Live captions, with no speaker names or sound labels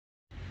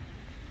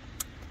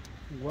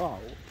Wow,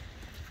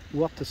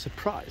 what a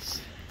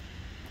surprise.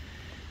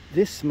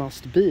 This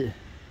must be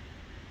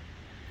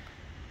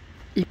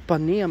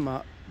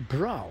Ipanema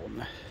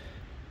Brown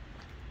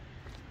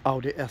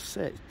Audi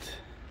S8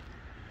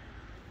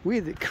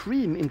 with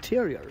cream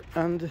interior.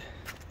 And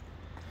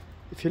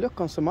if you look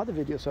on some other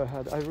videos I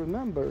had, I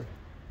remember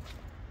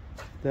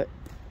the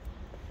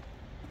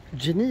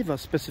Geneva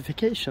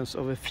specifications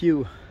of a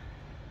few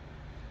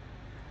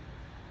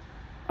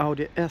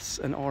Audi S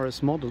and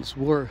RS models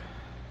were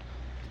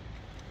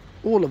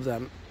all of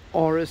them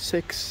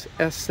RS6,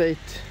 S8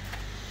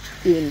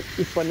 in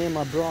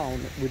Ipanema Brown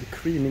with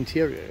cream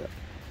interior.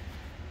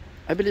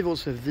 I believe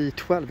also a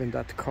V12 in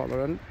that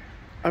color, and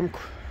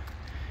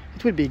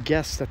it would be a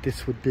guess that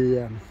this would be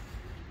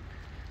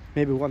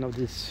maybe one of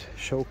these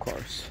show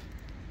cars,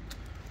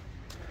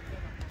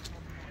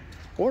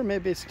 or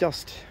maybe it's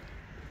just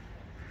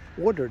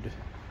ordered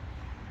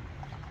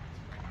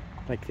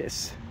like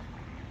this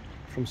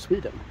from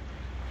Sweden.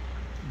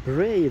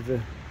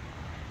 Brave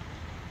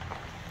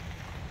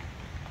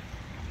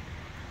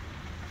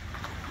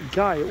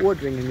guy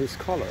ordering in this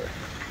color,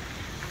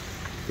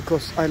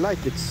 because I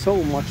like it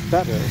so much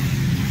better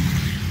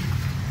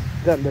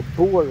than the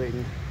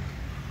boring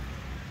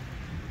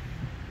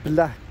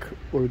black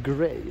or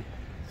gray.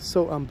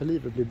 So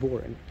unbelievably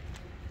boring.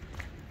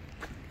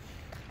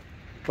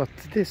 But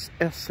this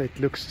S8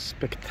 looks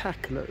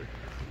spectacular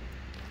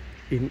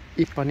in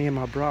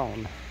Ipanema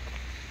Brown.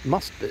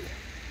 Must be.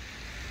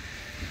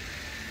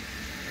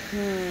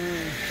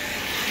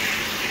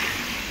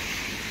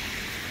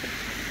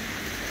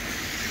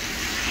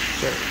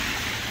 So,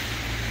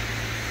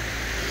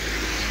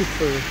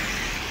 super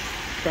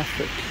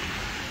traffic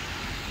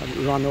and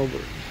run over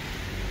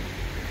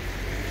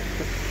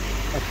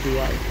at the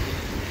right.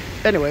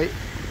 Anyway,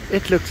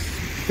 it looks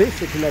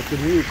basically like a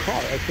new car,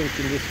 I think,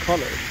 in this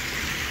color,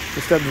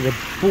 instead of the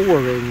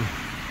boring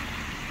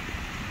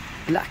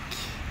black.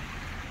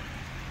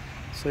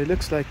 So it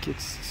looks like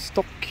it's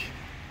stock,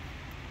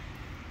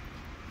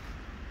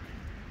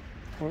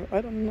 or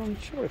I'm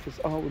not sure if it's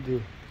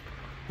Audi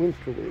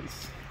winter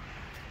wheels.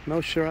 No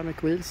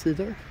ceramic wheels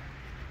either,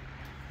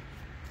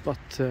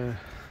 but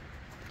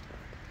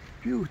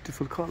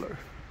beautiful color.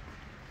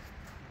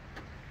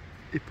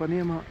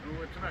 Ipanema.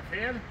 Något som är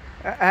fel?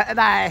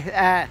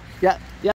 Nej, ja.